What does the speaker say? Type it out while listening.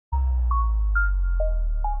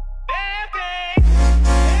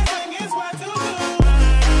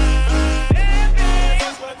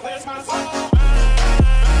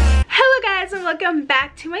welcome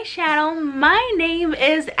back to my channel. My name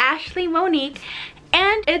is Ashley Monique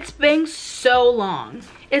and it's been so long.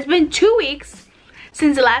 It's been 2 weeks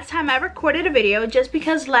since the last time I recorded a video, just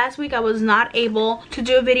because last week I was not able to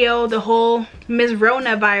do a video. The whole Ms.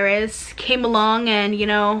 Rona virus came along and, you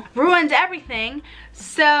know, ruined everything.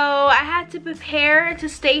 So I had to prepare to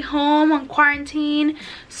stay home on quarantine,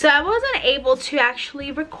 so I wasn't able to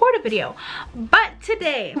actually record a video. But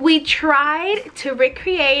today we tried to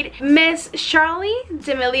recreate Miss Charli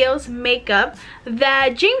D'Amelio's makeup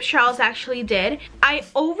that James Chales actually did. I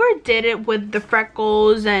overdid it with the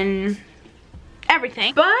freckles and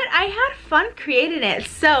everything, but I had fun creating it,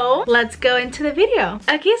 so let's go into the video.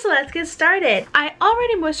 Okay, so let's get started. I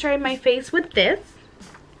already moisturized my face with this.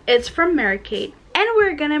 It's from Mary-Kate. And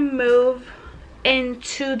we're gonna move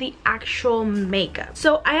into the actual makeup.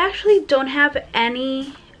 So I actually don't have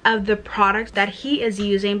any of the products that he is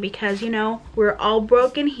using because, you know, we're all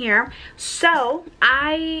broken here. So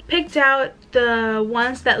I picked out the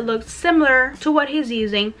ones that look similar to what he's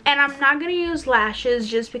using. And I'm not gonna use lashes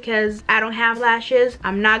just because I don't have lashes.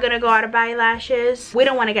 I'm not gonna go out and buy lashes. We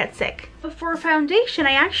don't wanna get sick. But for foundation,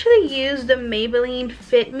 I actually used the Maybelline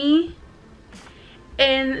Fit Me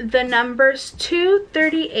in the numbers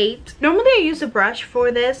 238. Normally I use a brush for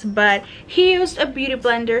this, but he used a beauty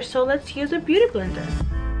blender, so let's use a beauty blender.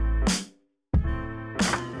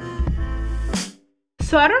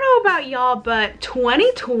 So I don't know about y'all, but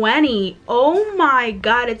 2020, oh my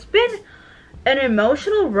god, it's been an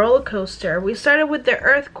emotional roller coaster. We started with the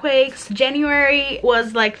earthquakes. January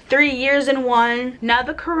was like 3 years in one. Now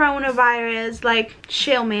the coronavirus. Like,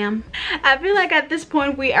 chill, ma'am. I feel like at this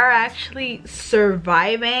point we are actually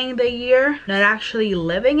surviving the year, not actually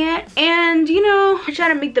living it. And, you know, we're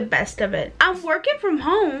trying to make the best of it. I'm working from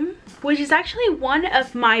home, which is actually one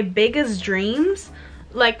of my biggest dreams,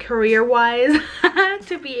 like career-wise,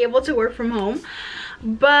 to be able to work from home.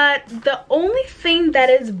 But the only thing that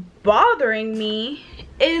is bothering me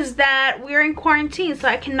is that we're in quarantine, so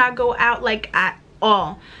I cannot go out like at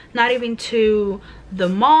all. Not even to the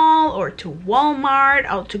mall or to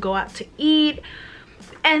Walmart or to go out to eat.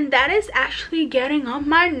 And that is actually getting on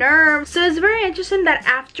my nerves. So it's very interesting that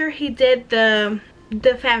after he did the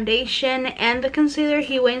foundation and the concealer,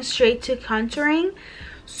 he went straight to contouring.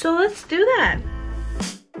 So let's do that.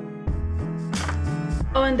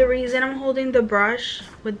 Oh, and the reason I'm holding the brush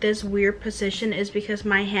with this weird position is because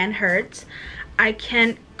my hand hurts. I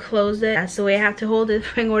can't close it. That's the way I have to hold it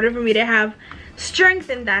in order for me to have strength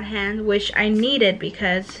in that hand, which I needed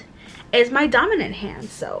because it's my dominant hand.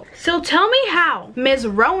 So tell me how Ms.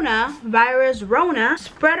 Rona, virus Rona,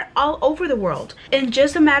 spread all over the world in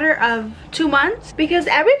just a matter of 2 months, because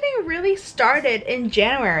everything really started in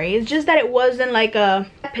January. It's just that it wasn't like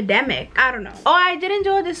a epidemic. I don't know. Oh, I didn't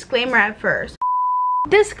do a disclaimer at first.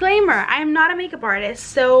 Disclaimer, I am not a makeup artist,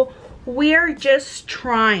 so we're just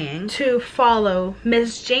trying to follow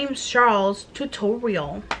Ms. James Chales'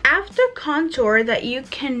 tutorial. After contour, that you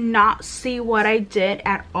cannot see what I did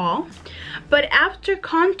at all, but after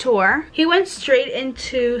contour, he went straight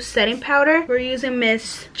into setting powder. We're using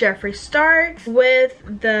Miss Jeffree Star with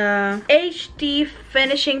the HD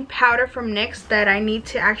finishing powder from NYX that I need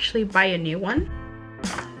to actually buy a new one.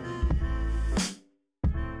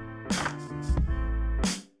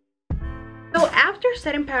 So after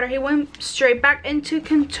setting powder, he went straight back into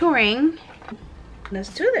contouring.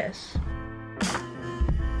 Let's do this.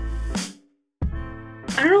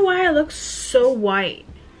 I don't know why I look so white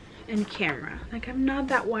in camera. Like, I'm not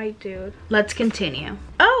that white, dude. Let's continue.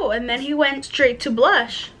 Oh, and then he went straight to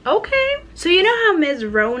blush. Okay. So you know how Ms.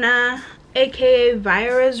 Rona, aka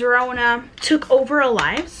Virus Rona, took over our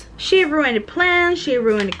lives? She ruined plans, she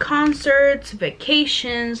ruined concerts,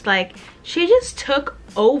 vacations, like, she just took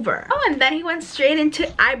over. Oh, and then he went straight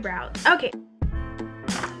into eyebrows. Okay.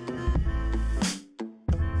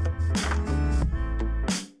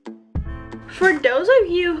 For those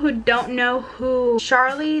of you who don't know who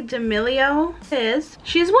Charli D'Amelio is,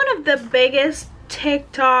 she's one of the biggest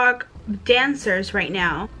TikTok dancers right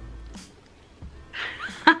now.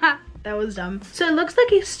 That was dumb. So it looks like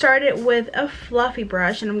he started with a fluffy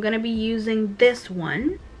brush, and I'm gonna be using this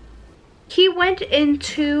one. He went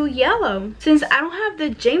into yellow. Since I don't have the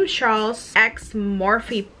James Chales X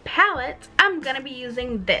Morphe palette, I'm gonna be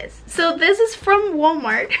using this. So this is from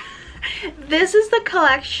Walmart. This is the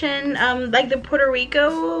collection, like the Puerto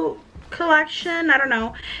Rico collection, I don't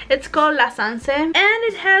know. It's called La Sanse, and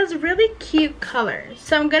it has really cute colors.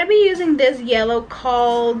 So I'm gonna be using this yellow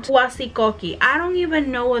called Huasicoqui. I don't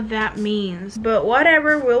even know what that means, but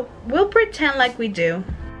whatever, we'll pretend like we do.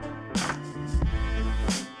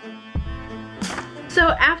 So So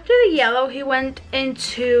after the yellow, he went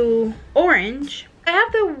into orange. I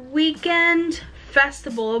have the Weekend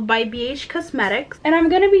Festival by BH Cosmetics, and I'm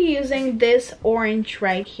gonna be using this orange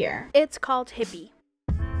right here. It's called Hippie.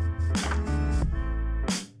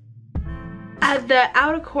 At the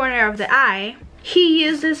outer corner of the eye, he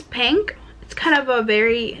uses pink. It's kind of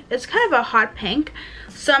a hot pink.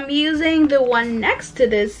 So I'm using the one next to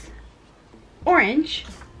this orange,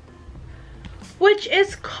 which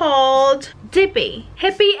is called Dippy.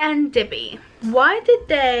 Hippie and Dippy. Why did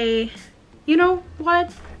they, you know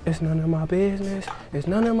what? It's none of my business. It's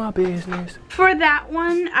none of my business. For that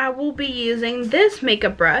one, I will be using this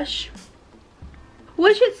makeup brush,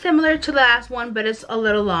 which is similar to the last one, but it's a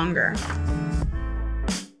little longer.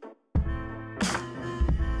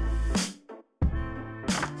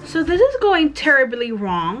 So this is going terribly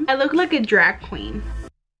wrong. I look like a drag queen.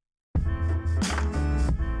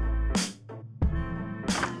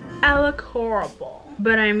 I look horrible.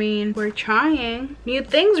 But I mean, we're trying new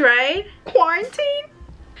things, right? Quarantine?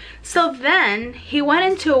 So then he went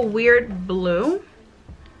into a weird blue.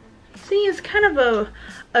 See, it's kind of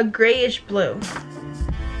a grayish blue.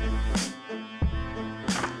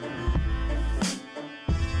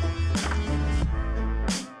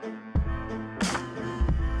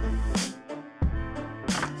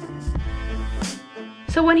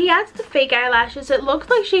 So when he adds the fake eyelashes, it looks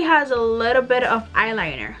like she has a little bit of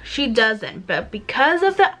eyeliner. She doesn't, but because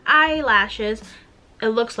of the eyelashes, it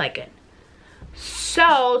looks like it.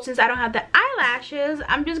 So since I don't have the eyelashes,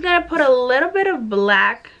 I'm just gonna put a little bit of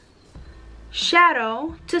black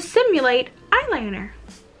shadow to simulate eyeliner.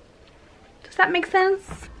 Does that make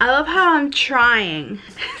sense? I love how I'm trying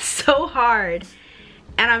so hard,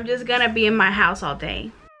 and I'm just gonna be in my house all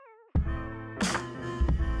day.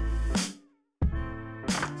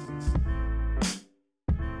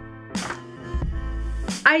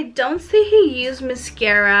 I don't see he used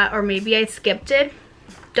mascara, or maybe I skipped it.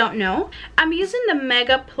 Don't know. I'm using the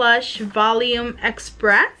Mega Plush Volume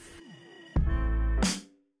Express.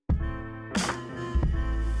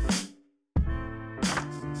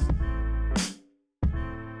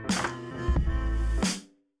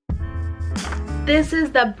 This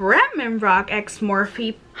is the Bretman Rock X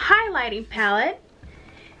Morphe highlighting palette.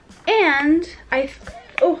 And I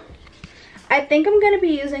think I'm gonna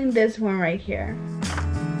be using this one right here.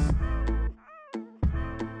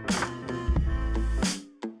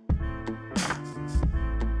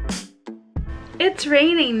 It's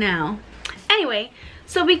raining now. Anyway,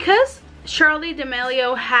 so because Charli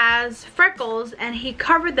D'Amelio has freckles and he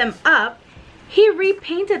covered them up, he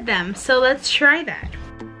repainted them. So let's try that.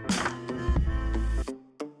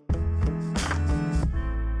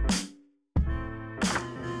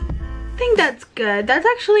 I think that's good. That's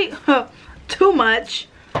actually too much,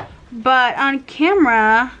 but on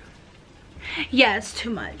camera, yeah, it's too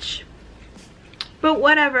much. But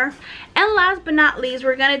whatever. And last but not least,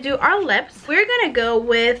 we're gonna do our lips. We're gonna go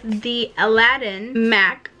with the Aladdin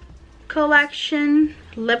MAC collection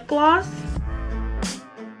lip gloss.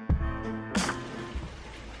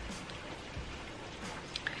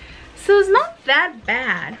 So it's not that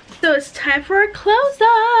bad. So it's time for a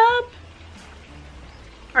close-up.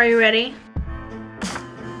 Are you ready?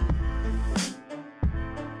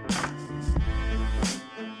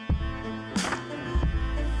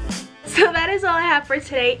 So that is all I have for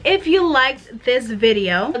today. If you liked this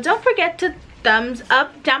video, don't forget to thumbs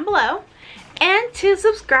up down below and to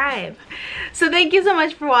subscribe. So thank you so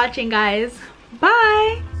much for watching, guys.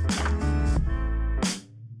 Bye.